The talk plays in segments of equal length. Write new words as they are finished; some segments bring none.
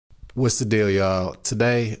What's the deal, y'all?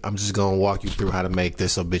 Today, I'm just gonna walk you through how to make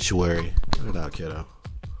this obituary. Put it out, kiddo.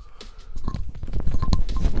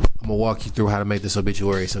 I'm gonna walk you through how to make this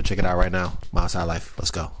obituary, so check it out right now. My Outside Life, let's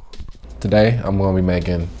go. Today, I'm gonna be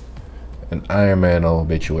making an Iron Man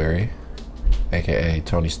obituary, AKA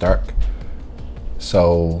Tony Stark.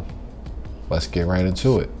 So, let's get right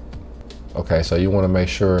into it. Okay, so you wanna make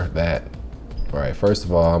sure that, all right, first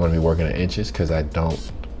of all, I'm gonna be working in inches because I don't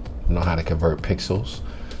know how to convert pixels.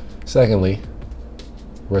 Secondly,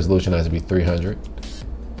 resolution has to be 300.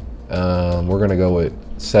 We're gonna go with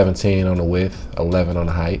 17 on the width, 11 on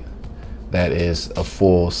the height. That is a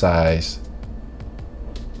full size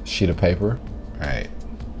sheet of paper. All right,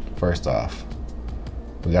 first off,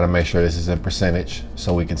 we gotta make sure this is in percentage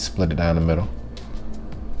so we can split it down the middle,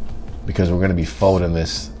 because we're gonna be folding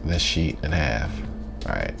this sheet in half.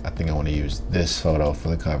 All right, I think I wanna use this photo for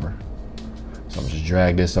the cover. So I'm just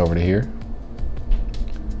drag this over to here.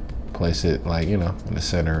 Place it like, you know, in the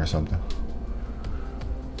center or something.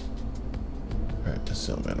 All right, let's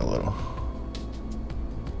zoom in a little.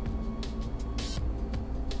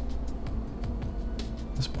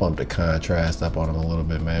 Let's bump the contrast up on them a little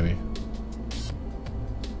bit, maybe.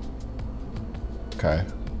 Okay,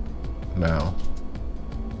 now,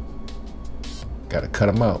 gotta cut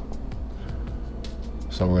them out.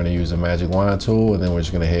 So we're gonna use the magic wand tool, and then we're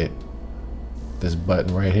just gonna hit this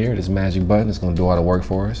button right here, this magic button. It's gonna do all the work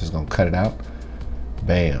for us. It's gonna cut it out.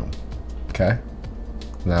 Bam. Okay.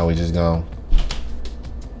 Now we just gonna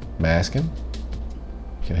mask him.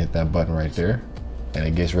 You can hit that button right there, and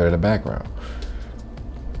it gets rid of the background.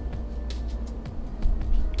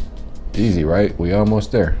 Easy, right? We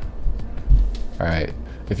almost there. All right.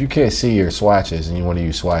 If you can't see your swatches and you want to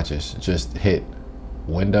use swatches, just hit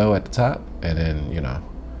window at the top, and then, you know,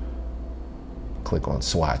 click on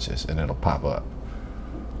swatches and it'll pop up.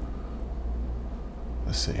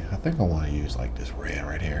 Let's see, I think I want to use like this red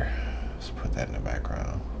right here. Let's put that in the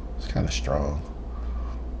background. It's kind of strong.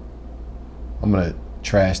 I'm gonna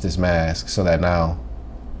trash this mask so that now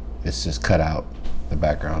it's just cut out. The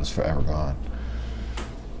background's forever gone.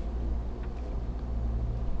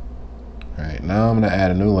 All right, now I'm gonna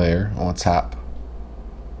add a new layer on top.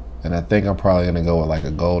 And I think I'm probably gonna go with like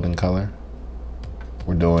a golden color.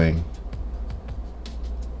 We're doing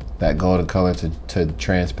that golden color to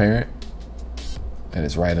transparent, and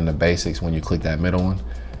it's right in the basics. When you click that middle one,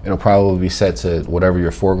 it'll probably be set to whatever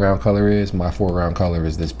your foreground color is. My foreground color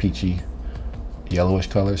is this peachy yellowish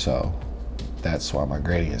color, so that's why my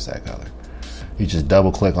gradient is that color. You just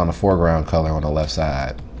double click on the foreground color on the left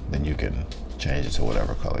side, then you can change it to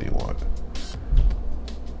whatever color you want.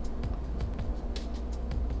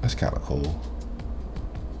 That's kind of cool.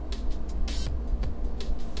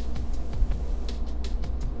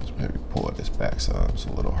 Maybe pull this back some, it's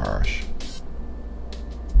a little harsh.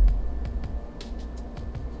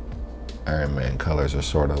 Iron Man colors are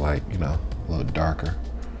sort of like, you know, a little darker,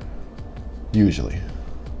 usually.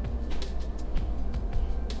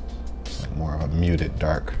 It's like more of a muted,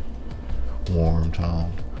 dark, warm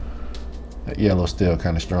tone. That yellow's still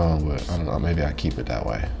kind of strong, but I don't know, maybe I keep it that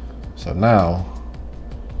way. So now,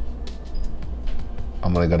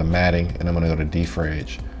 I'm gonna go to matting, and I'm gonna go to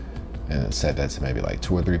defrage, and set that to maybe like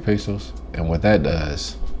 2 or 3 pixels. And what that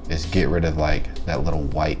does is get rid of like that little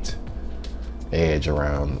white edge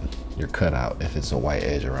around your cutout, if it's a white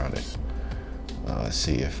edge around it. Let's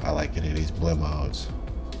see if I like any of these blend modes.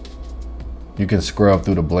 You can scrub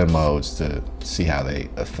through the blend modes to see how they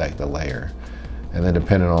affect the layer. And then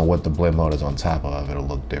depending on what the blend mode is on top of, it'll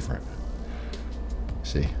look different.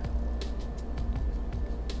 See?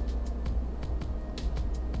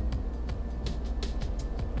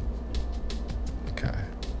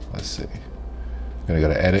 Let's see. I'm gonna go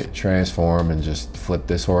to edit, transform, and just flip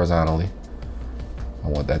this horizontally. I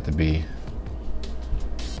want that to be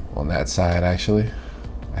on that side, actually.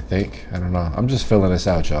 I think, I don't know. I'm just filling this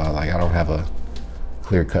out, y'all. Like, I don't have a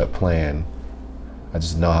clear-cut plan. I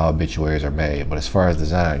just know how obituaries are made. But as far as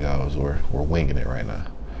design goes, we're winging it right now.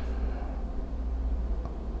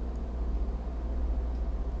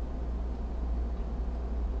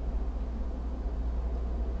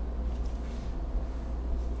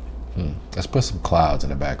 Let's put some clouds in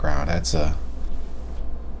the background. That's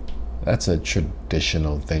a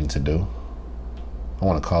traditional thing to do. I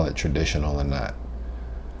want to call it traditional and not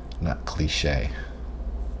cliche.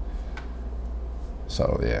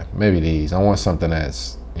 So yeah, maybe these. I want something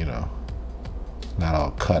that's, you know, not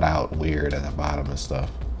all cut out weird at the bottom and stuff.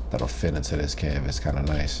 That'll fit into this canvas kind of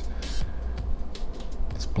nice.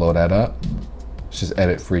 Let's blow that up. Let's just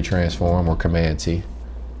edit, free transform, or Command T.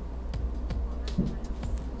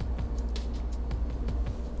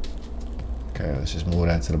 Okay, let's just move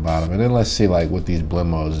that to the bottom. And then let's see like what these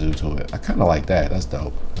blend modes do to it. I kind of like that, that's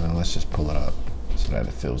dope. And then let's just pull it up so that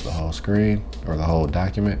it fills the whole screen or the whole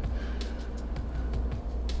document.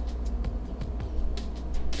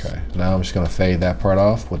 Okay, now I'm just gonna fade that part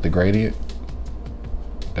off with the gradient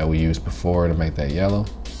that we used before to make that yellow.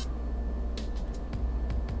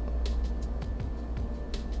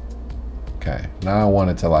 Okay, now I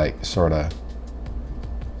want it to like sort of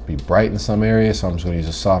be bright in some areas, so I'm just gonna use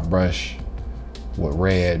a soft brush with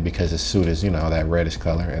red because his suit is, you know, that reddish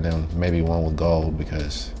color, and then maybe one with gold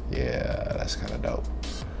because, yeah, that's kind of dope.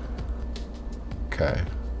 Okay,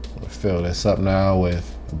 I'm gonna fill this up now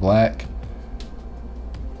with black,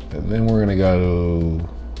 and then we're gonna go to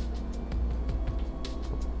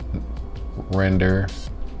render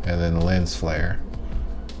and then lens flare.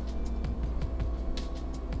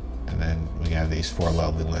 And then we have these 4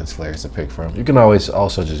 lovely lens flares to pick from. You can always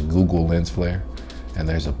also just Google lens flare, and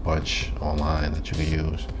there's a bunch online that you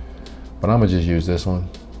can use. But I'm gonna just use this one.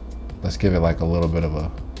 Let's give it like a little bit of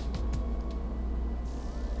a,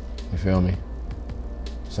 you feel me?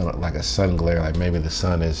 So like a sun glare, like maybe the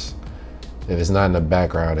sun is, if it's not in the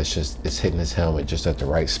background, it's hitting his helmet just at the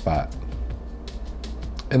right spot.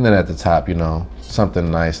 And then at the top, you know, something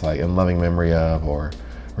nice like in loving memory of, or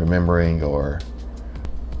remembering, or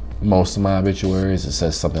most of my obituaries, it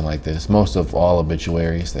says something like this. Most of all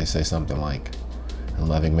obituaries, they say something like in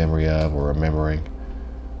loving memory of or remembering.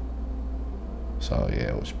 So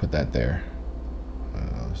yeah, we'll just put that there.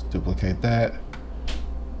 Let's duplicate that.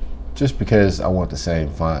 Just because I want the same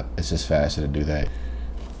font, it's just faster to do that.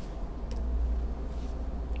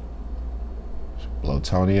 Just blow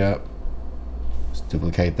Tony up. Let's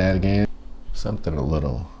duplicate that again. Something a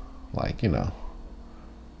little like, you know,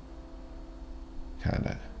 kind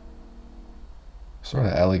of sort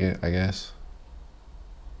of elegant, I guess.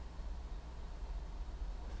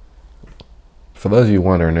 For those of you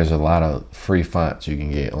wondering, there's a lot of free fonts you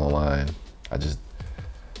can get online.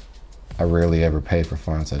 I rarely ever pay for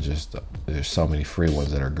fonts. There's so many free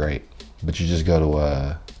ones that are great. But you just go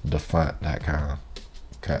to defont.com.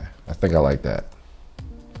 Okay, I think I like that.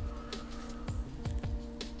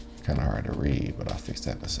 Kind of hard to read, but I'll fix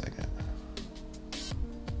that in a second.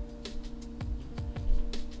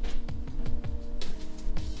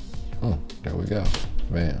 Oh, there we go,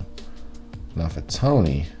 bam. Now for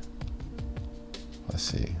Tony, let's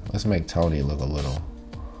see. Let's make Tony look a little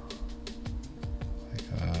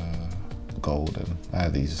like golden. I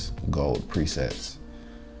have these gold presets.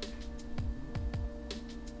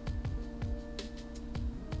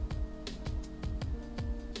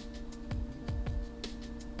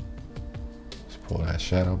 Let's pull that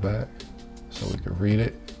shadow back so we can read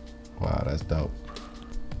it. Wow, that's dope.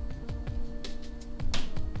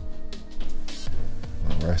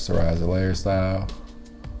 Rasterize the layer style.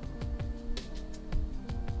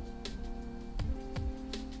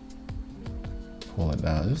 Pull it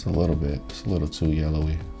down just a little bit. It's a little too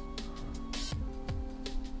yellowy.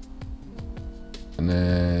 And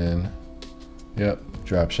then, yep,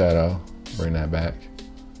 drop shadow. Bring that back.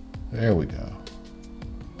 There we go.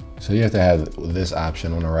 So you have to have this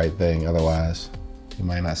option on the right thing, otherwise you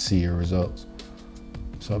might not see your results.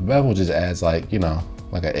 So bevel just adds like, you know,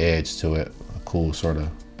 like an edge to it. Cool sort of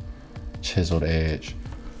chiseled edge.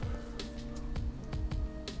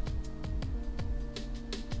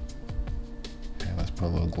 Okay, let's put a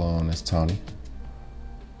little glow on this Tony.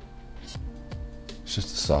 It's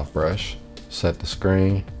just a soft brush. Set the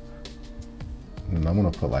screen. And I'm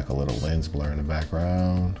gonna put like a little lens blur in the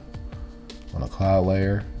background on a cloud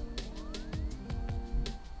layer.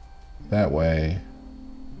 That way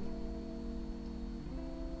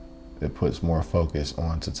it puts more focus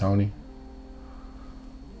onto Tony.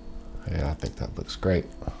 Yeah, I think that looks great.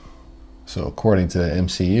 So according to the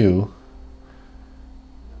MCU,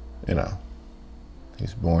 you know,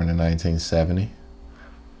 he's born in 1970,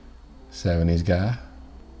 70s guy.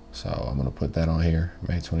 So I'm gonna put that on here,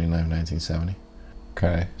 May 29th, 1970.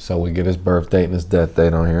 Okay, so we get his birth date and his death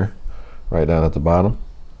date on here, right down at the bottom.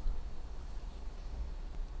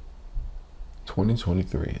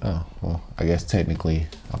 2023, oh, well, I guess technically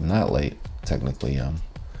I'm not late. Technically, I'm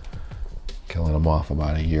killing him off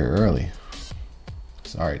about a year early.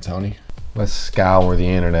 Sorry, Tony. Let's scour the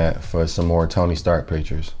internet for some more Tony Stark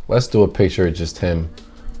pictures. Let's do a picture of just him.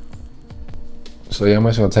 So yeah, I'm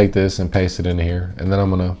just gonna take this and paste it in here, and then I'm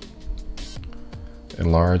gonna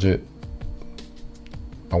enlarge it.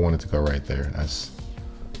 I want it to go right there.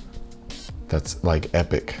 That's like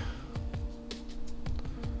epic.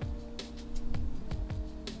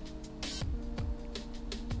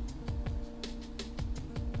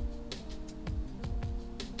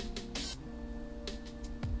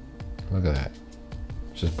 Look at that.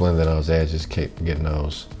 blending those edges, keep getting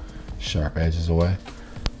those sharp edges away.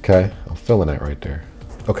 Okay, I'm feeling that right there.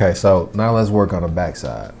 Okay, so now let's work on the back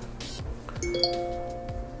side.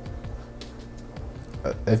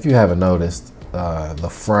 If you haven't noticed, the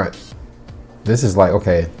front, this is like,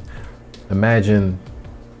 okay, imagine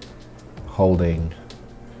holding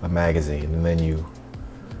a magazine and then you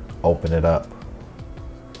open it up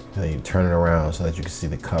and then you turn it around so that you can see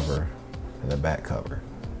the cover and the back cover.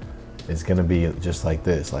 It's gonna be just like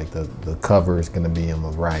this, like the cover is gonna be on the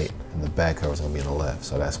right and the back cover is gonna be on the left.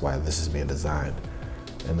 So that's why this is being designed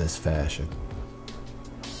in this fashion.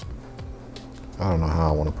 I don't know how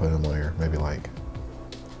I wanna put them on here. Maybe like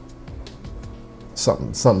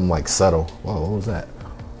something like subtle. Whoa, what was that?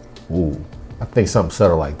 Ooh, I think something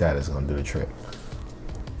subtle like that is gonna do the trick.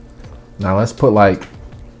 Now let's put like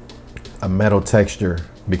a metal texture,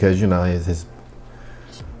 because you know his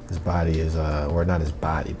body is or not his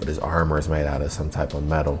body, but his armor is made out of some type of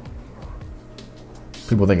metal.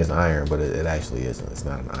 People think it's iron, but it actually isn't. It's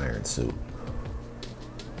not an iron suit.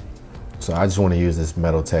 So I just want to use this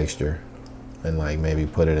metal texture and like maybe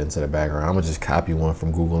put it into the background. I'm gonna just copy one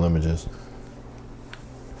from Google Images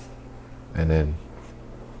and then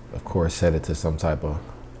of course set it to some type of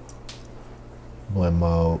blend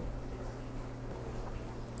mode.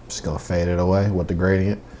 Just gonna fade it away with the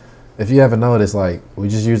gradient. If you haven't noticed, like we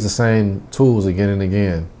just use the same tools again and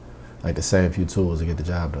again, like the same few tools to get the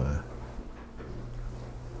job done.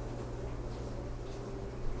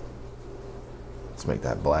 Let's make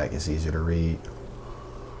that black, it's easier to read.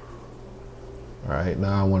 All right,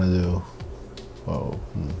 now I wanna do, I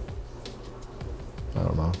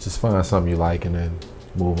don't know, just find something you like and then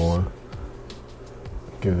move on.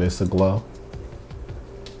 Give this a glow.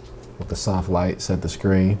 With the soft light, set the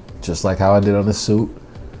screen, just like how I did on the suit.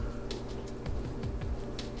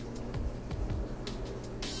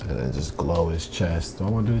 And then just glow his chest. Do I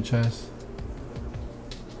want to do the chest?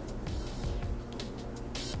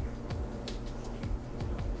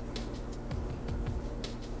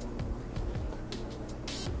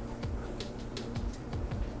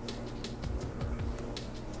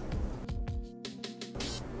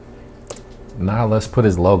 Now let's put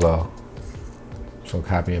his logo. So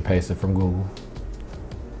copy and paste it from Google.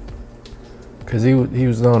 Cause he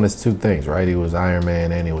was known as two things, right? He was Iron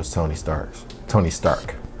Man and he was Tony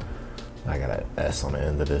Stark. I got an S on the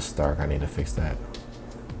end of this Stark. I need to fix that.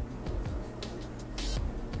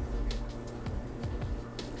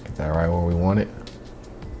 Get that right where we want it.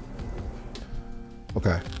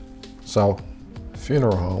 Okay, so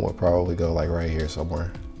funeral home would probably go like right here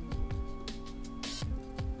somewhere.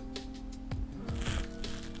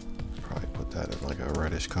 That in like a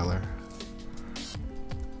reddish color.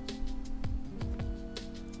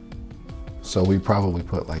 So we probably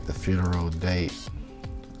put like the funeral date.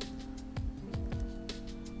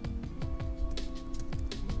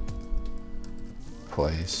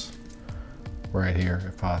 Place right here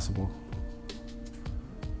if possible.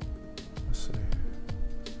 Let's see.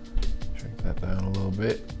 Shrink that down a little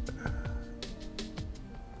bit.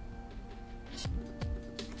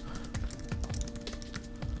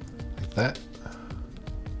 Like that.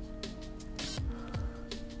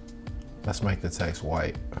 Let's make the text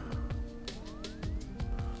white.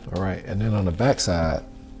 All right, and then on the back side,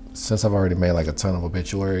 since I've already made like a ton of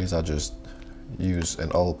obituaries, I'll just use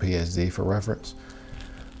an old PSD for reference.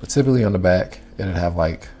 But typically on the back, it'd have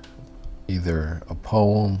like either a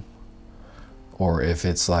poem, or if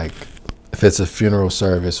it's a funeral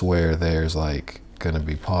service where there's like gonna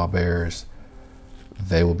be pallbearers,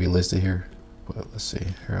 they will be listed here. But let's see,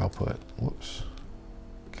 here I'll put, whoops,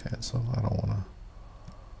 cancel, I don't wanna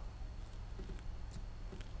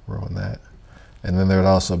ruin that. And then there would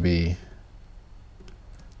also be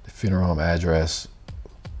the funeral home address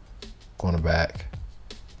going to back,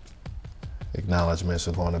 acknowledgements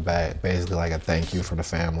are going to back, basically like a thank you for the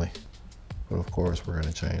family. But of course we're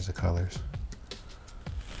going to change the colors.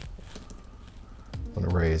 I'm going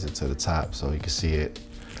to raise it to the top so you can see it.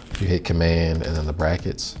 If you hit command and then the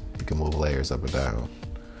brackets, you can move layers up and down,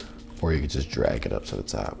 or you can just drag it up to the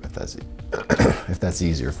top if that's if that's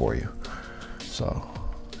easier for you. So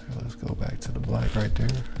let's go back to the black right there.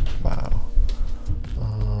 Wow.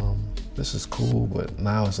 This is cool, but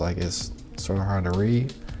now it's like it's sort of hard to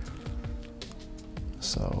read.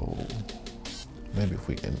 So maybe if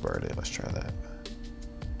we invert it, let's try that.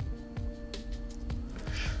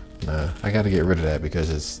 Nah, I got to get rid of that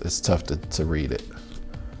because it's tough to read it.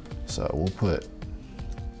 So we'll put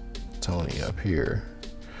Tony up here.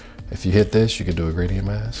 If you hit this, you can do a gradient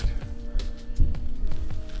mask.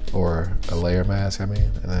 Or a layer mask, I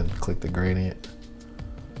mean, and then click the gradient.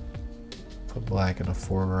 Put black in the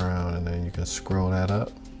foreground, and then you can scroll that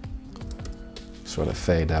up. Sort of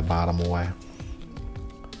fade that bottom away.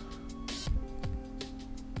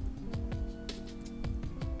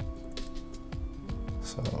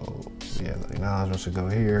 So yeah, the acknowledgement should go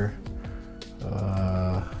here.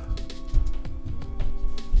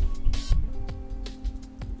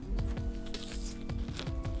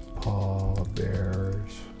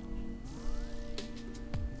 Pallbearers.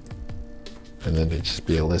 And then it'd just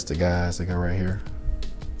be a list of guys that go right here.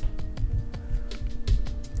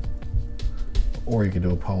 Or you can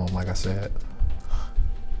do a poem, like I said.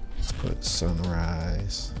 Let's put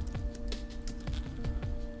sunrise.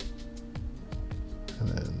 And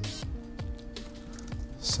then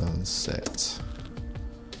sunset.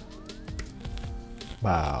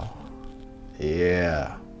 Wow.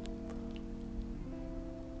 Yeah.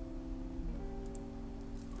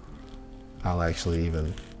 I'll actually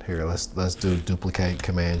even, here, let's do duplicate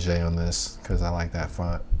Command J on this because I like that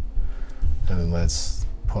font. And then let's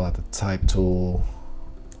pull out the type tool.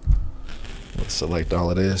 Let's select all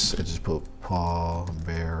of this and just put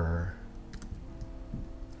pallbearer.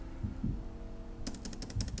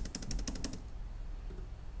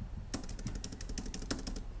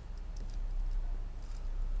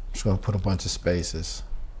 Just gonna put a bunch of spaces.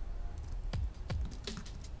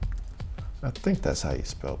 I think that's how you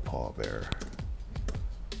spell pallbearer.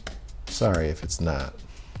 Sorry if it's not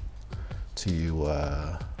to you,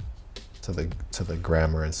 to the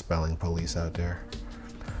grammar and spelling police out there.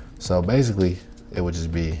 So basically, it would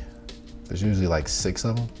just be, there's usually like 6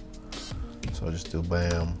 of them. So I'll just do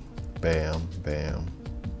bam, bam, bam.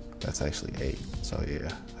 That's actually 8. So yeah,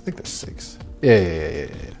 I think there's 6. Yeah.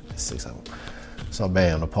 There's 6 of them. So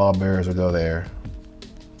bam, the pallbearers will go there.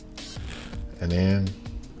 And then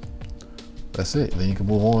that's it. Then you can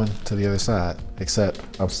move on to the other side. Except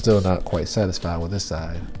I'm still not quite satisfied with this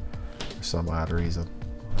side for some odd reason.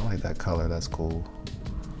 I like that color, that's cool.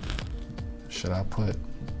 Should I put,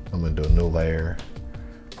 I'm gonna do a new layer,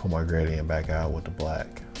 pull my gradient back out with the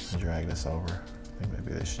black and drag this over. I think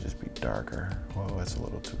maybe this should just be darker. Whoa, it's a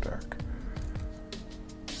little too dark.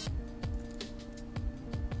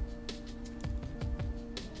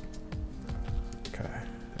 Okay,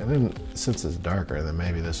 and then since it's darker, then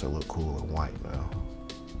maybe this will look cool in white now.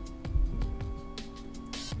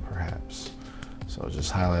 Perhaps. So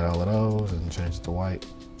just highlight all of those and change it to white.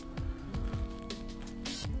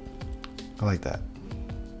 I like that.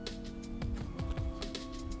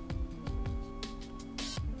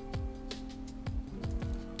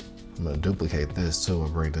 I'm gonna duplicate this too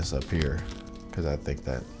and bring this up here because I think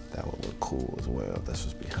that would look cool as well. This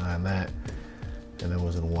was behind that and it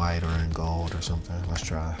was in white or in gold or something. Let's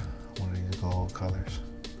try one of these gold colors.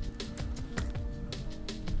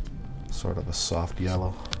 Sort of a soft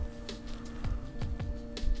yellow.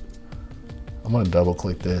 I'm gonna double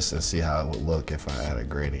click this and see how it would look if I add a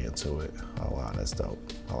gradient to it. Oh wow, that's dope.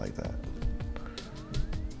 I like that.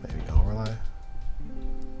 Maybe overlay.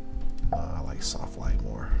 I like soft light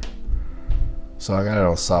more. So I got it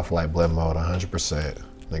on soft light blend mode 100%.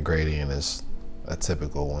 The gradient is a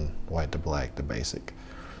typical one, white to black, the basic.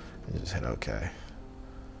 And just hit OK.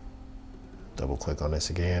 Double click on this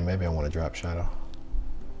again. Maybe I want to drop shadow.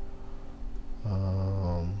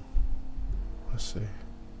 Let's see.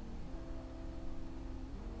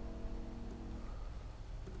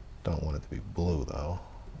 Don't want it to be blue though.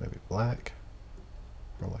 Maybe black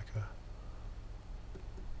or like a.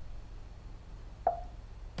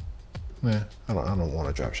 Nah, I don't want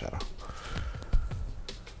to drop shadow.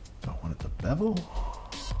 Don't want it to bevel.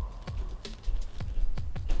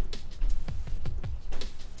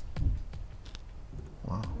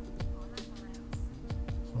 Wow.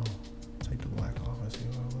 Oh, take the black off and see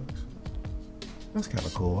how it looks. That's kind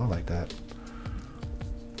of cool. I like that.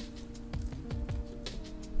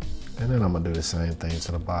 And then I'm gonna do the same thing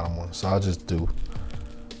to the bottom one. So I'll just do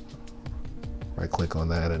right click on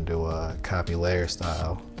that and do a copy layer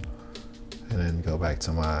style. And then go back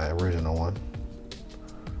to my original one.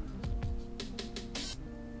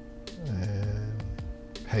 And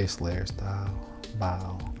paste layer style.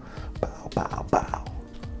 Bow, bow, bow, bow.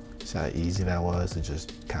 See how easy that was to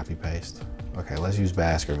just copy paste? Okay, let's use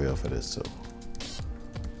Baskerville for this too.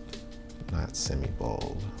 Not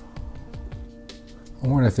semi-bold. I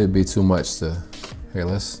wonder if it'd be too much to, here,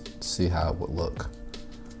 let's see how it would look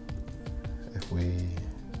if we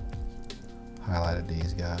highlighted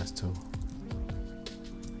these guys too.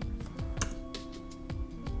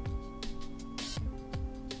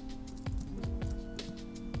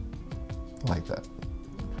 Like that.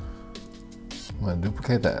 I'm gonna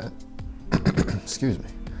duplicate that. Excuse me.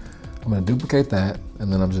 I'm gonna duplicate that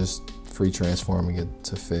and then I'm just free transforming it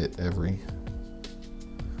to fit every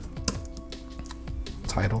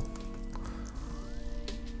title.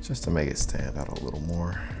 just to make it stand out a little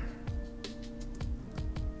more.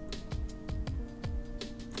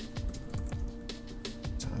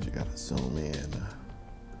 Sometimes you gotta zoom in to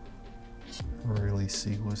really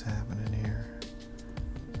see what's happening here.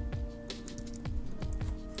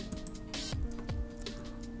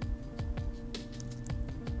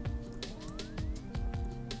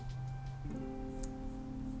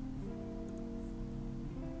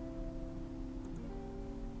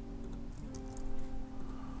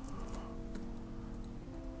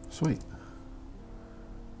 Sweet.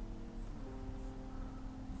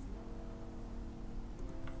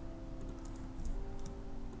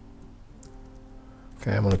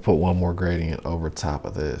 Okay, I'm gonna put one more gradient over top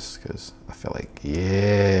of this because I feel like,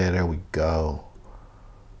 yeah, there we go.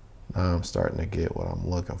 Now I'm starting to get what I'm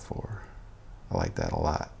looking for. I like that a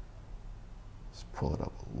lot. Let's pull it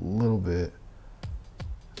up a little bit.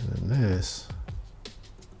 And then this,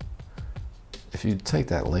 if you take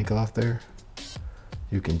that link off there,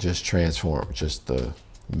 you can just transform just the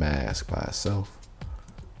mask by itself.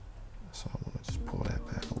 So I'm gonna just pull that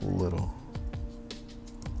back a little.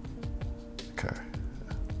 Okay.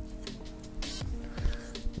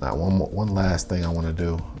 Now one last thing I wanna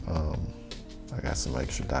do. I got some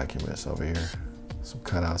extra documents over here. Some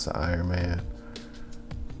cutouts of Iron Man.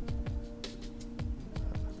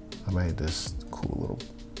 I made this cool little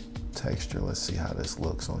texture. Let's see how this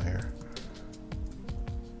looks on here.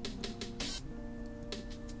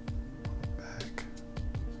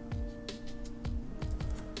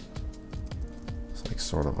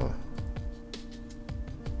 Sort of a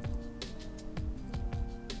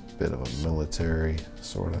bit of a military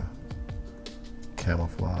sort of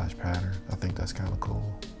camouflage pattern. I think that's kind of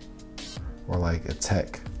cool. Or like a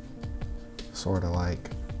tech, sort of like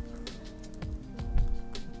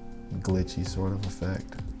glitchy sort of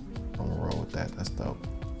effect. I'm gonna roll with that, that's dope.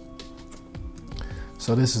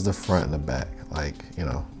 So this is the front and the back. Like, you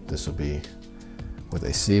know, this will be what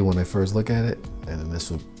they see when they first look at it, and then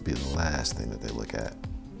this will be the last thing that they look at.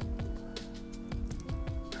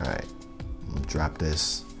 All right, I'm gonna drop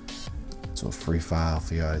this to a free file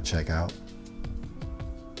for y'all to check out.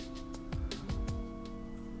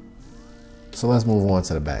 So let's move on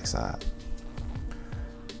to the back side.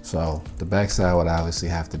 So the back side would obviously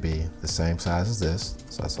have to be the same size as this.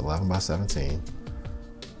 So that's 11 by 17,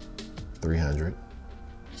 300,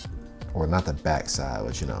 or not the back side,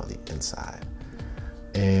 but you know, the inside.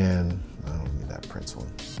 And I don't need that Prince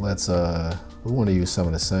one. Let's, we want to use some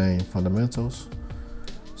of the same fundamentals.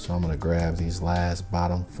 So I'm gonna grab these last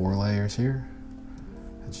bottom 4 layers here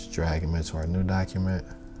and just drag them into our new document.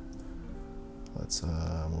 Let's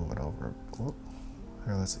move it over. Whoop.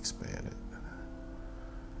 Here, let's expand it.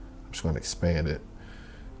 I'm just gonna expand it.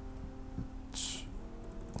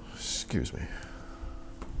 Excuse me.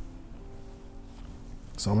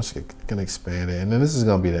 So I'm just gonna expand it, and then this is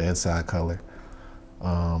gonna be the inside color.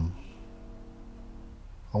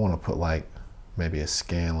 I want to put like maybe a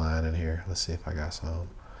scan line in here. Let's see if I got some.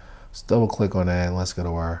 Let's double click on that and let's go to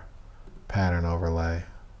our pattern overlay.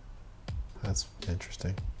 That's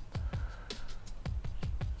interesting.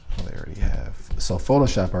 Oh, they already have. So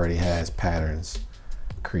Photoshop already has patterns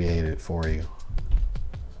created for you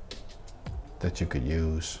that you could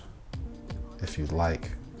use if you'd like,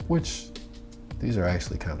 which these are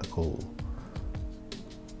actually kind of cool.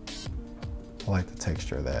 I like the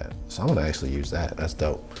texture of that. So I'm gonna actually use that. That's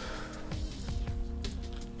dope.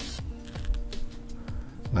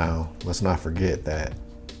 Now, let's not forget that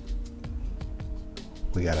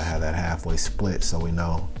we gotta have that halfway split so we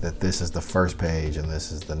know that this is the first page and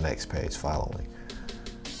this is the next page following.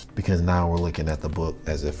 Because now we're looking at the book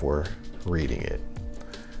as if we're reading it.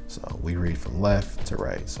 So we read from left to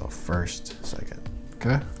right. So first, second,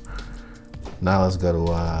 okay? Now let's go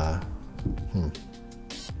to,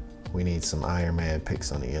 we need some Iron Man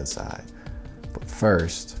pics on the inside. But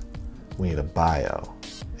first, we need a bio.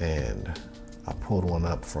 And I pulled one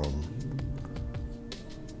up from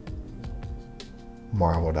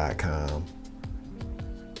marvel.com.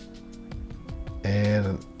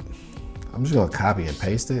 And I'm just gonna copy and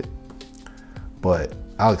paste it, but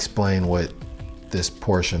I'll explain what this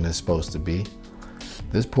portion is supposed to be.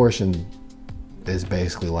 This portion is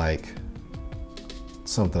basically like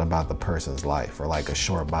something about the person's life, or like a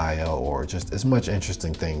short bio, or just as much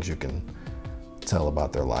interesting things you can tell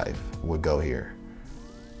about their life would go here.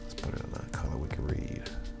 Let's put it in a color we can read.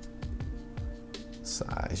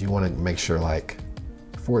 Size, you want to make sure like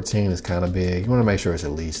 14 is kind of big. You want to make sure it's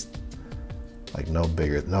at least like no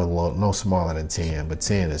bigger, no smaller than 10, but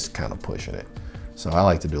 10 is kind of pushing it. So I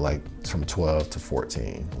like to do like from 12 to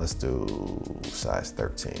 14. Let's do size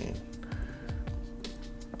 13.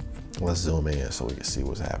 Let's zoom in so we can see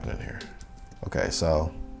what's happening here. Okay,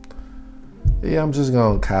 so yeah, I'm just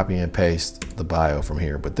gonna copy and paste the bio from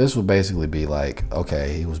here, but this will basically be like,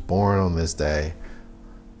 okay, he was born on this day.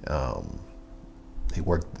 He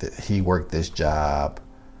worked this job.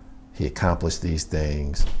 He accomplished these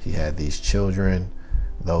things. He had these children.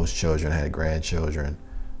 Those children had grandchildren,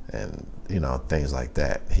 and you know, things like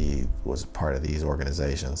that. He was a part of these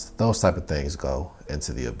organizations. Those type of things go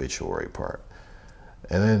into the obituary part.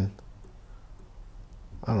 And then,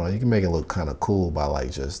 I don't know, you can make it look kind of cool by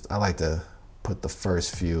like I like to put the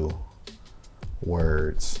first few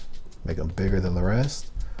words, make them bigger than the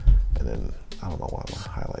rest. And then, I don't know why my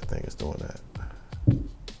highlight thing is doing that.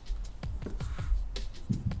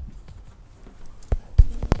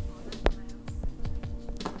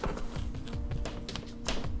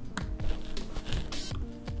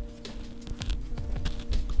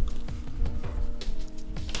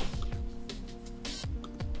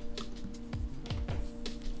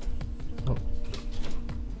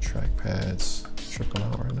 Trackpads tripping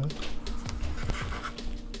out right now.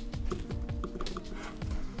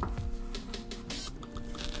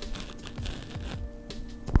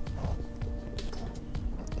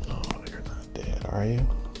 Oh, you're not dead, are you?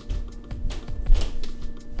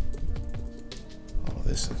 Oh,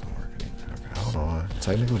 this isn't working. Okay, hold on.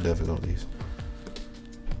 Technical difficulties.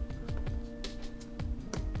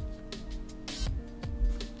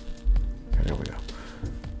 There we go.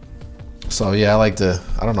 So yeah, I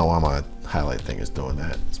don't know why my highlight thing is doing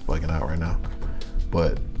that. It's bugging out right now.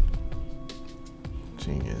 But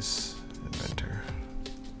genius, inventor.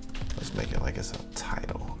 Let's make it like it's a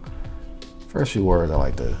title. First few words I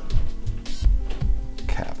like to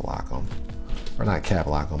cap lock them. Or not cap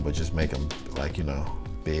lock them, but just make them like, you know,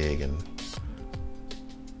 big and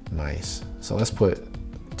nice. So let's put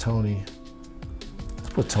Tony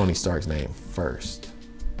Stark's name first.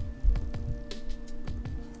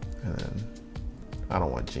 And then I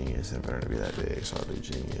don't want genius inventor to be that big, so I'll do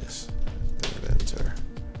genius inventor,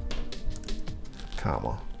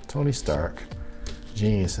 comma, Tony Stark,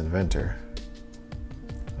 genius inventor.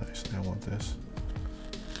 Actually, I want this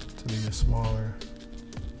to be a smaller.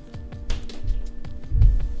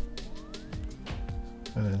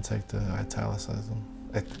 And then take the italicism.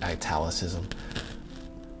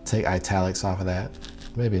 Take italics off of that.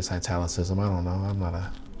 Maybe it's italicism, I don't know. I'm not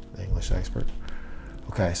an English expert.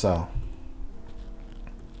 Okay, so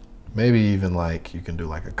maybe even like you can do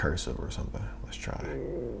like a cursive or something. Let's try.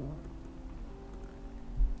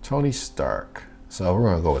 Tony Stark. So we're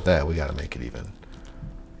gonna go with that. We gotta make it even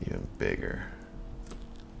bigger.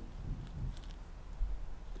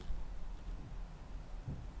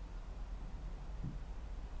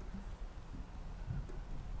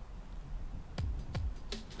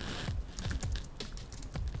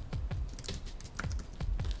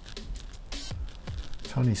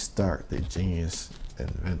 Tony Stark, the genius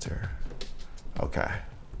inventor. Okay.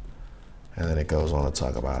 And then it goes on to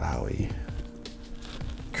talk about how he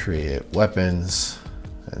created weapons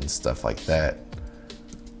and stuff like that,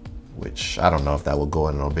 which I don't know if that will go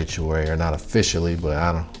in an obituary or not officially,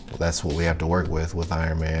 but that's what we have to work with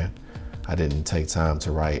Iron Man. I didn't take time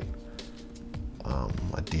to write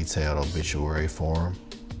a detailed obituary for him,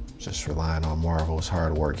 just relying on Marvel's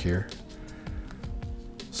hard work here.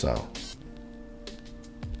 So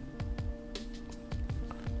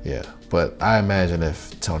yeah, but I imagine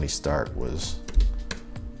if Tony Stark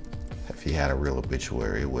if he had a real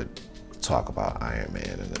obituary, it would talk about Iron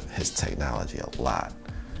Man and his technology a lot,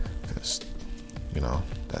 because, you know,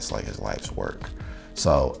 that's like his life's work.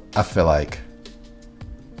 So I feel like,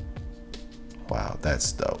 wow,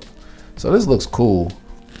 that's dope. So this looks cool.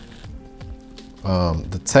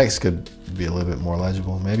 The text could be a little bit more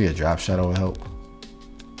legible. Maybe a drop shadow would help.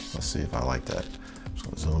 Let's see if I like that. I'm just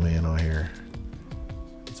gonna zoom in on here.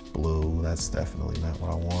 Blue, that's definitely not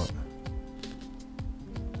what I want.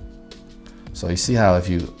 So you see how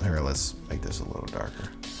here, let's make this a little darker.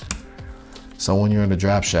 So when you're in the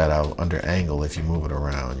drop shadow under angle, if you move it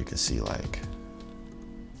around, you can see like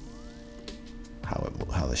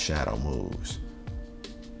how the shadow moves.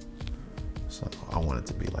 So I want it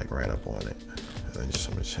to be like right up on it. And then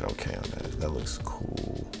I'm gonna hit okay on that. That looks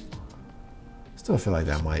cool. Still feel like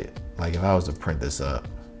that might, like if I was to print this up,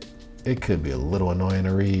 it could be a little annoying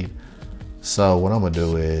to read. So what I'm gonna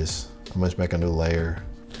do is, I'm gonna make a new layer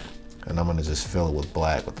and I'm gonna just fill it with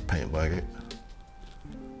black with the paint bucket.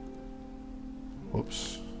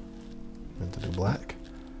 Whoops, meant to do black.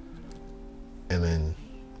 And then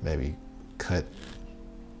maybe cut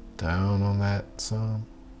down on that some,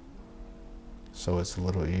 so it's a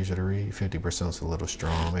little easier to read. 50% is a little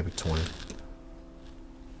strong, maybe 20.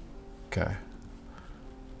 Okay.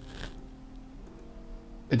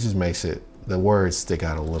 it just makes it, the words stick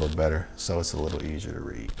out a little better, so it's a little easier to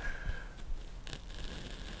read.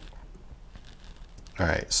 All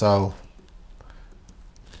right, so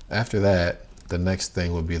after that, the next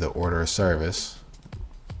thing would be the order of service.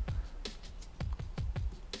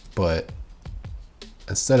 But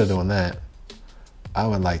instead of doing that, I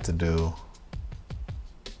would like to do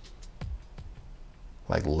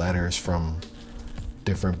like letters from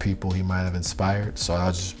different people he might have inspired. So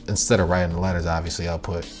I'll just, instead of writing the letters, obviously I'll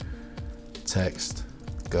put text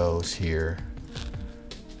goes here.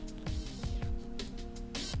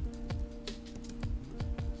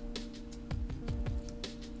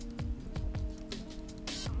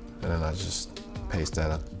 And then I just paste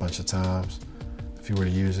that a bunch of times. If you were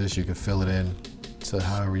to use this, you could fill it in to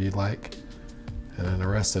however you'd like. And then the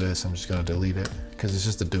rest of this, I'm just gonna delete it because it's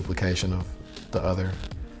just a duplication of the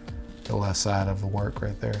left side of the work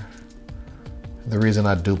right there. The reason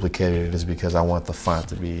I duplicated it is because I want the font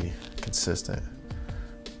to be consistent.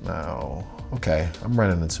 Now, okay, I'm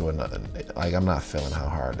running into another, like I'm not feeling how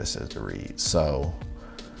hard this is to read. So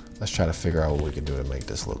let's try to figure out what we can do to make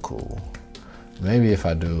this look cool. Maybe if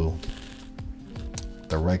I do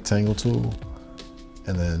the rectangle tool,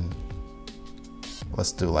 and then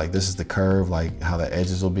let's do like, this is the curve, like how the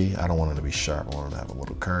edges will be. I don't want them to be sharp, I want them to have a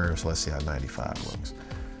little curve. So let's see how 95 looks.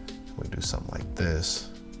 We do something like this.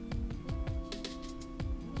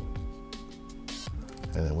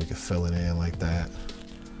 And then we can fill it in like that,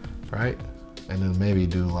 right? And then maybe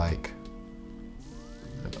do like,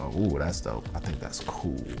 oh, ooh, that's dope. I think that's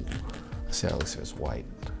cool. Let's see how it looks if it's white.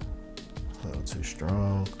 A little too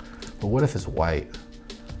strong. But what if it's white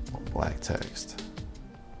on black text?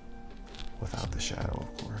 Without the shadow,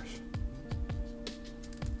 of course.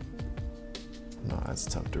 No, that's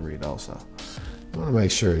tough to read also. You want to make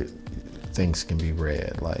sure things can be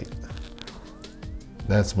read. Like,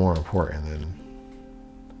 that's more important than,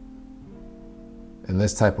 in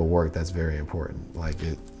this type of work, that's very important. Like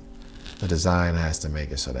the design has to make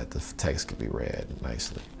it so that the text can be read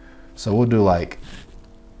nicely. So we'll do like,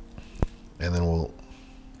 and then we'll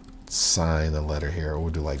sign the letter here. We'll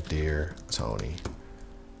do like, Dear Tony.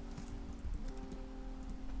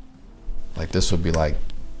 Like this would be like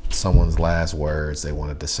someone's last words they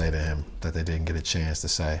wanted to say to him that they didn't get a chance to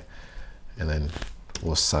say. And then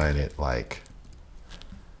we'll sign it like,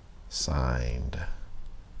 signed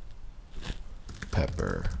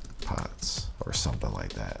Pepper Potts or something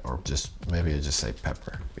like that. Or just, maybe it just say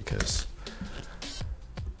Pepper because,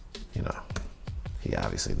 you know, he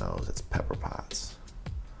obviously knows it's Pepper Potts.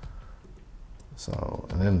 So,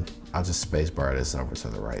 and then I'll just space bar this over to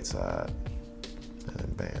the right side and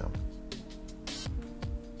then bam.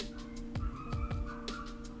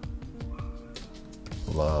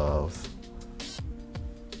 Love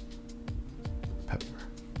Pepper.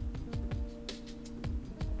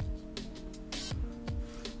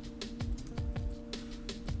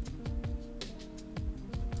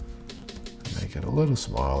 Make it a little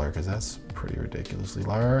smaller because that's pretty ridiculously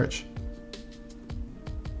large.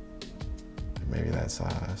 Maybe that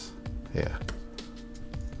size. Yeah.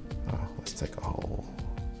 Oh, let's take a whole.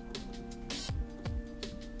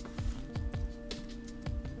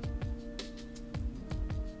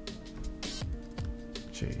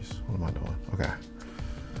 Jeez, what am I doing? Okay.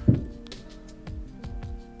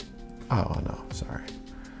 Oh, no, sorry.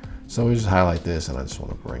 So we just highlight this and I just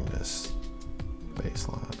want to bring this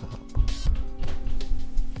baseline up.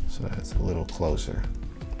 So that's a little closer.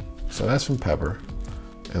 So that's from Pepper.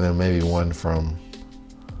 And then maybe one from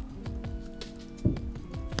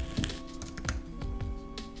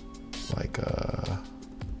like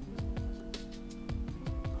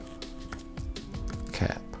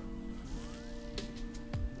Cap.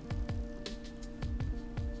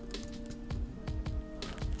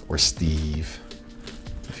 Or Steve.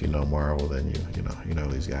 If you know Marvel, then you know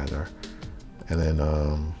who these guys are. And then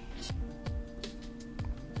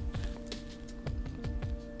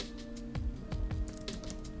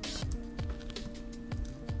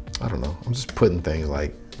I don't know. I'm just putting things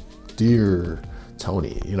like Dear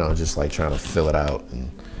Tony, you know, just like trying to fill it out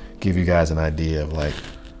and give you guys an idea of like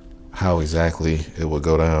how exactly it would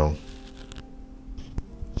go down.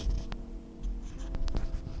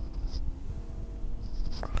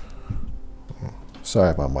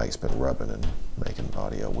 Sorry if my mic's been rubbing and making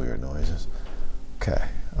audio weird noises. Okay.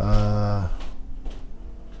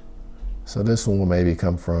 So this one will maybe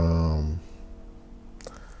come from,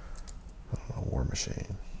 I don't know, War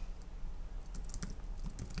Machine.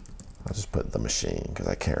 I'll just put the Machine because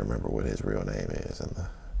I can't remember what his real name is in the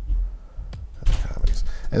comics.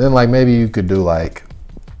 And then like maybe you could do like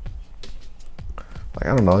I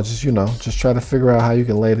don't know, just, you know, just try to figure out how you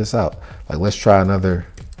can lay this out. Like let's try another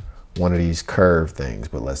one of these curved things,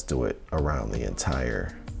 but let's do it around the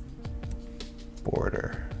entire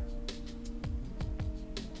border.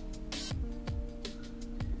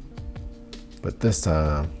 But this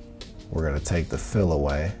time, we're gonna take the fill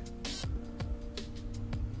away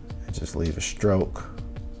and just leave a stroke,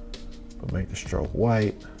 but make the stroke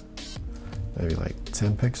white, maybe like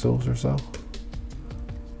 10 pixels or so.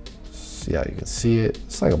 See how you can see it?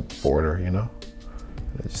 It's like a border, you know?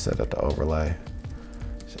 And just set up the overlay.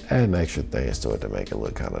 Just adding extra things to it to make it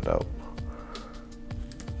look kind of dope.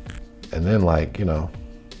 And then, like, you know,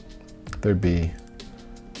 there'd be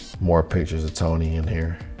more pictures of Tony in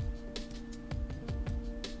here.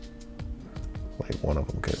 Like one of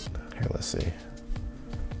them could, here, let's see.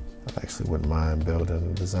 I actually wouldn't mind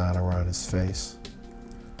building a design around his face.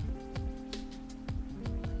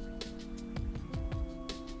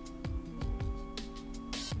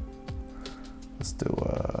 Let's do,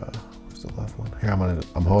 where's the left one? Here,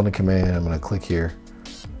 I'm holding Command, I'm gonna click here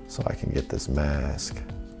so I can get this mask.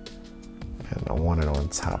 And I want it on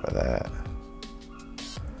top of that.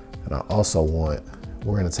 And I also want,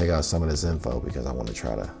 we're gonna take out some of this info because I wanna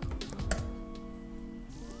try to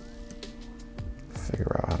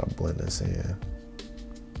figure out how to blend this in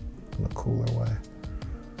a cooler way.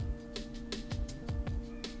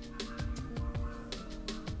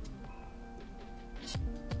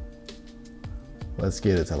 Let's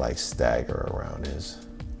get it to like stagger around his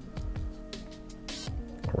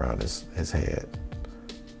head.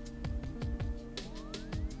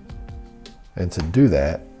 And to do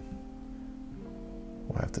that,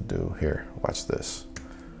 we'll have to do here, watch this.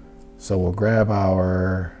 So we'll grab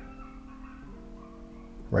our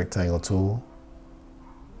rectangle tool.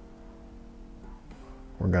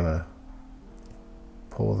 We're gonna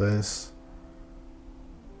pull this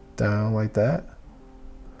down like that.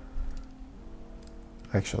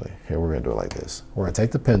 Actually, here we're gonna do it like this. We're gonna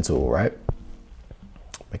take the pen tool, right?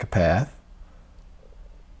 Make a path.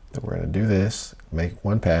 Then we're gonna do this, make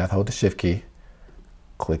one path, hold the shift key,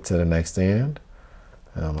 click to the next end,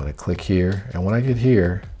 and I'm gonna click here. And when I get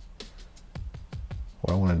here,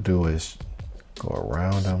 what I wanna do is go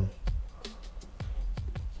around them.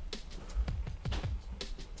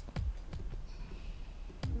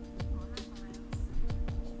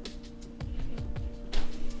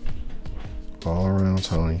 All around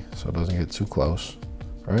Tony so it doesn't get too close,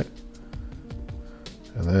 right?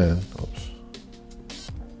 And then, oops.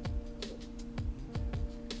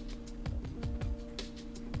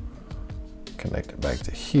 Connect it back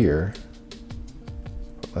to here.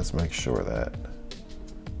 But let's make sure that,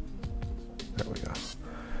 there we go.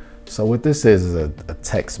 So what this is a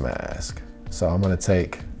text mask. So I'm gonna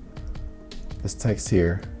take this text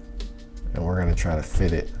here and we're gonna try to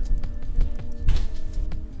fit it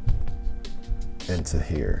into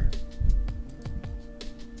here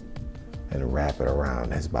and wrap it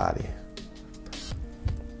around his body.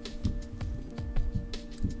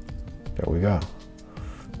 There we go.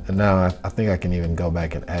 And now I think I can even go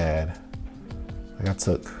back and add, like I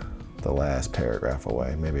took the last paragraph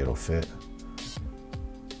away, maybe it'll fit.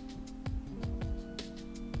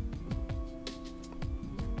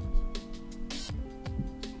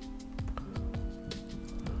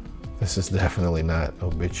 This is definitely not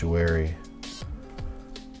obituary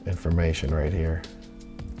information right here.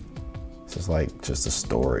 This is like just a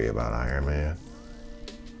story about Iron Man.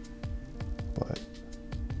 But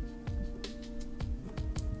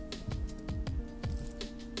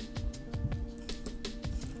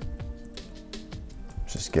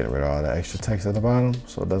just getting rid of all the extra text at the bottom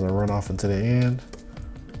so it doesn't run off into the end.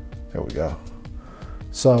 There we go.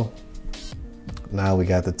 So now we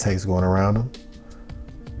got the text going around him,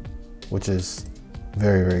 which is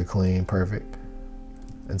very, very clean, perfect.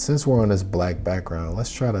 And since we're on this black background, let's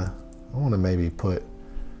try to, I want to maybe put,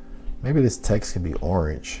 maybe this text could be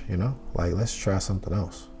orange, you know? Like, let's try something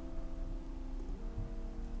else.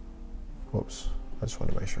 Whoops, I just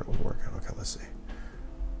want to make sure it was working. Okay, let's see.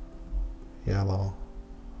 Yellow.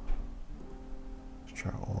 Let's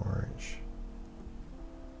try orange.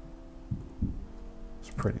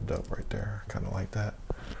 It's pretty dope right there. I kind of like that.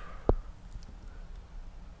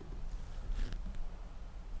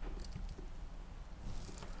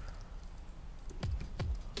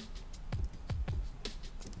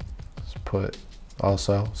 Put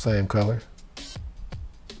also same color.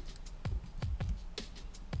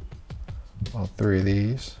 All three of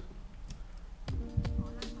these.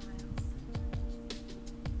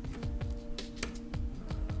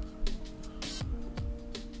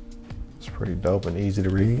 It's pretty dope and easy to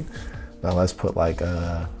read. Now let's put like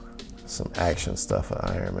some action stuff of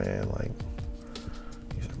Iron Man, like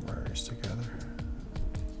these are merged together.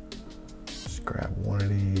 Just Just grab one of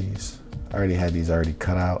these. I already had these already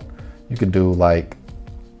cut out. You could do like,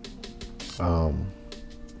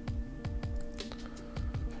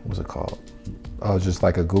 what's it called? Oh, just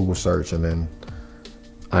like a Google search and then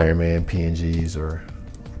Iron Man PNGs, or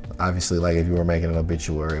obviously like if you were making an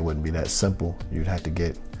obituary, it wouldn't be that simple. You'd have to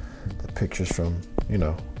get the pictures from, you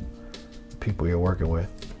know, the people you're working with.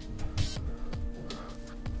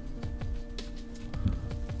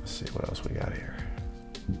 Let's see what else we got here.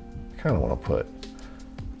 I kind of want to put,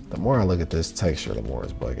 the more I look at this texture, the more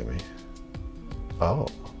it's bugging me. Oh.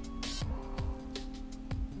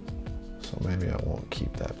 So maybe I won't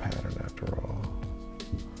keep that pattern after all.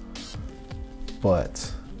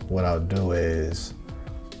 But what I'll do is,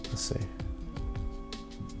 let's see.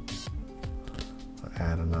 I'll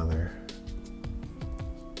add another.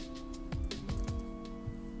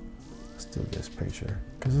 Let's do this picture.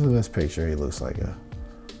 Because in this picture, he looks like a,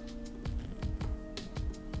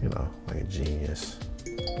 you know, like a genius.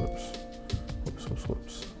 Whoops, whoops, whoops,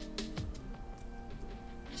 whoops.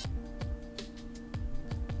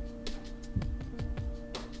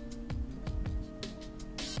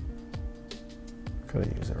 Could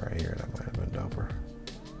have used it right here, that might have been doper.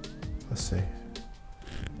 Let's see.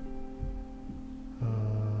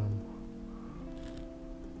 Oh,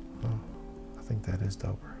 I think that is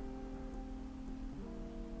doper.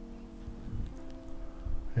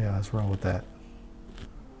 Yeah, let's roll with that.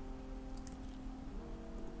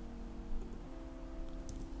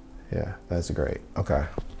 Yeah, that's great. Okay.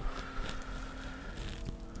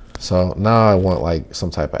 So now I want like some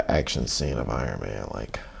type of action scene of Iron Man,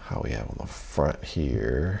 like how we have on the front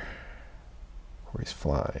here, where he's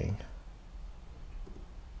flying.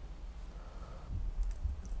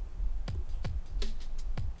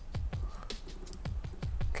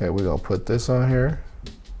 Okay, we're gonna put this on here,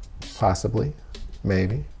 possibly,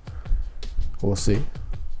 maybe, we'll see.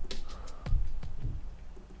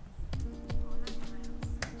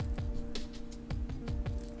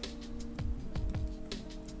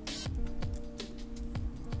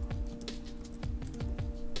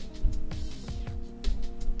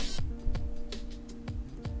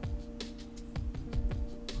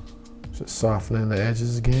 Just softening the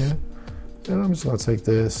edges again. And I'm just gonna take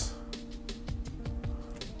this.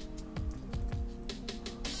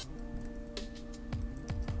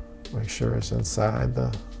 Make sure it's inside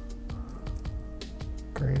the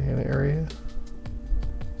gradient area.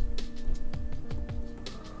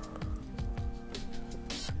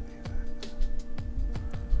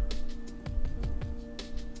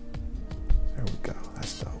 There we go,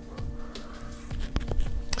 that's dope.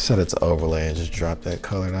 Set it to overlay and just drop that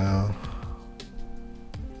color down.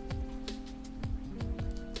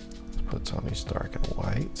 Let's put Tony Stark in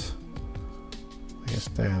white. Make it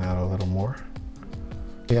stand out a little more.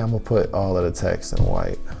 Yeah, I'm gonna put all of the text in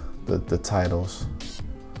white. The titles,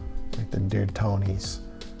 like the Dear Tonys.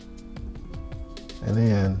 And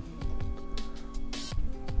then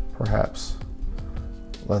perhaps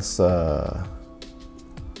let's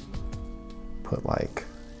put like,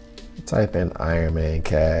 type in Iron Man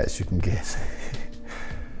cast, you can get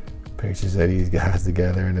pictures of these guys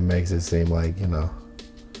together and it makes it seem like, you know,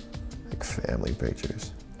 like family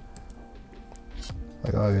pictures.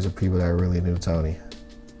 Like, oh, these are people that really knew Tony.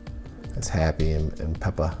 It's Happy and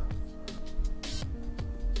Peppa.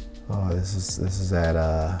 Oh, this is at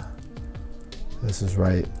this is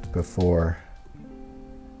right before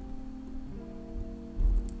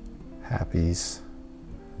Happy's,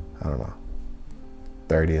 I don't know,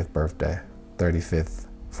 30th birthday, 35th,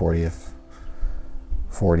 40th,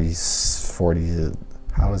 40s, 40.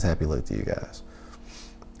 How does Happy look to you guys?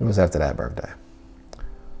 It was after that birthday.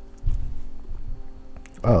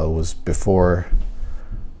 Oh, it was before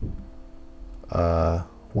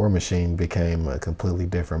War Machine became a completely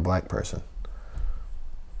different black person.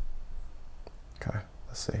 Okay,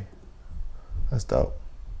 let's see. That's dope.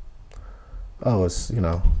 Oh, it's, you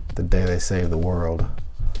know, the day they saved the world.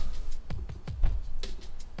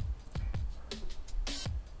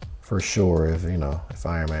 For sure, if, you know, if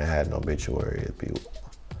Iron Man had an obituary,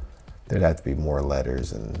 there'd have to be more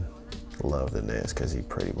letters and love than this, because he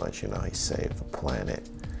pretty much, you know, he saved the planet.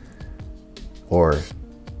 Or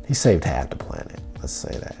he saved half the planet. Let's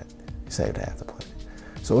say that. He saved half the planet.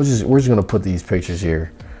 So we're just gonna put these pictures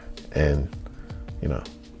here and, you know,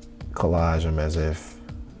 collage them as if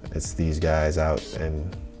it's these guys out,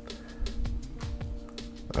 and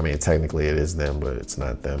I mean, technically it is them, but it's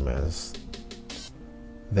not them as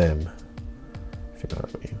them, if you know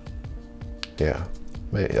what I mean. Yeah,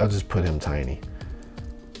 I'll just put him tiny.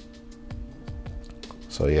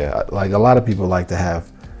 So yeah, like a lot of people like to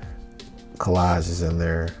have collages in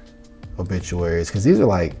their obituaries, because these are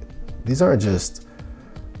like these aren't just,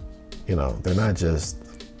 you know, they're not just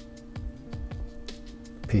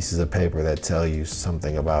pieces of paper that tell you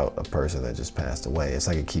something about a person that just passed away. It's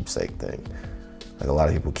like a keepsake thing. Like a lot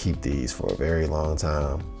of people keep these for a very long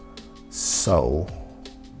time. So,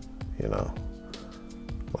 you know,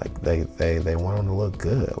 like they want them to look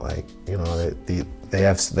good. Like, you know,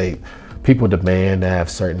 people demand to have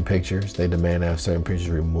certain pictures. They demand to have certain pictures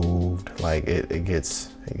removed. Like it gets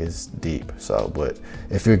deep. So, but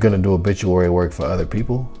if you're gonna do obituary work for other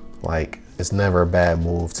people, like it's never a bad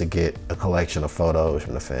move to get a collection of photos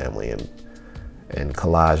from the family and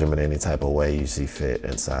collage them in any type of way you see fit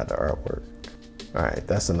inside the artwork. All right,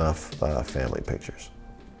 that's enough family pictures.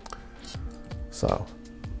 So.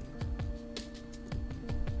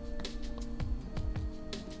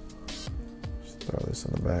 Throw this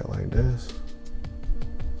in the back like this.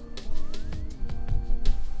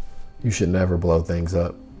 You should never blow things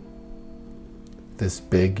up this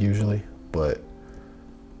big usually, but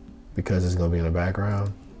because it's gonna be in the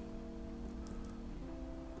background,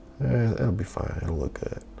 it'll be fine, it'll look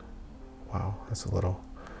good. Wow, that's a little,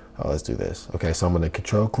 oh, let's do this. Okay, so I'm gonna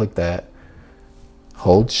control click that,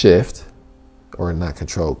 hold shift, or not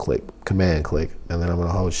control click, command click, and then I'm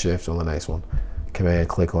gonna hold shift on the next one. Command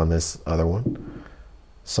click on this other one.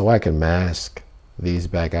 So I can mask these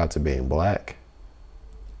back out to being black.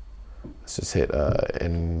 Let's just hit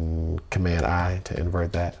in Command I to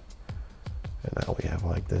invert that. And now we have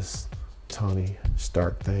like this Tony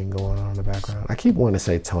Stark thing going on in the background. I keep wanting to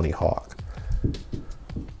say Tony Hawk,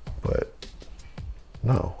 but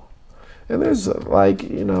no. And there's like,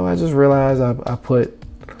 you know, I just realized I put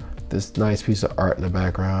this nice piece of art in the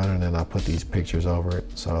background and then I put these pictures over it.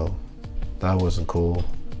 So that wasn't cool.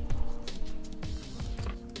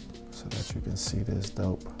 So that you can see this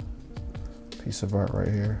dope piece of art right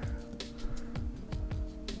here.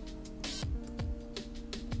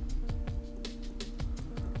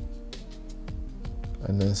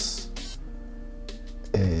 And this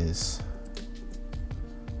is,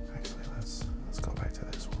 actually let's go back to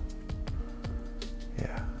this one.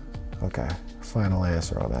 Yeah, okay. Final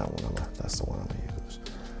answer on that one. That's the one I'm gonna use.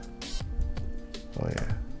 Oh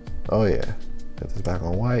yeah. Oh yeah. Put this back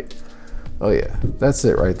on white. Oh yeah. That's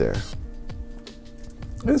it right there.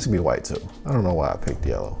 This could be white too. I don't know why I picked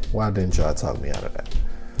yellow. Why didn't y'all talk me out of that?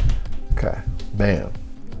 Okay. Bam.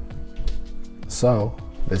 So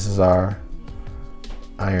this is our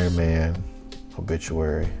Iron Man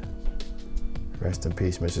obituary. Rest in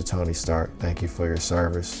peace, Mr. Tony Stark. Thank you for your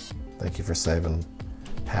service. Thank you for saving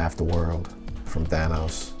half the world from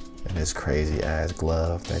Thanos and his crazy ass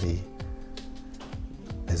glove that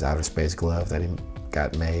his outer space glove that he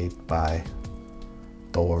got made by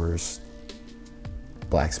Thor's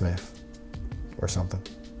blacksmith or something.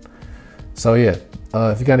 So yeah,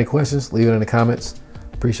 if you got any questions, leave it in the comments.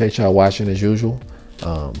 Appreciate y'all watching as usual.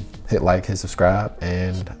 Hit like, hit subscribe,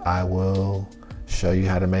 and I will show you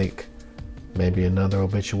how to make maybe another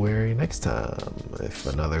obituary next time if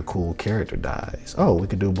another cool character dies. Oh, we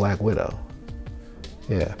could do Black Widow.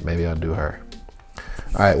 Yeah, maybe I'll do her.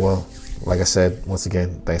 All right, well, like I said, once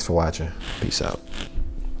again, thanks for watching. Peace out.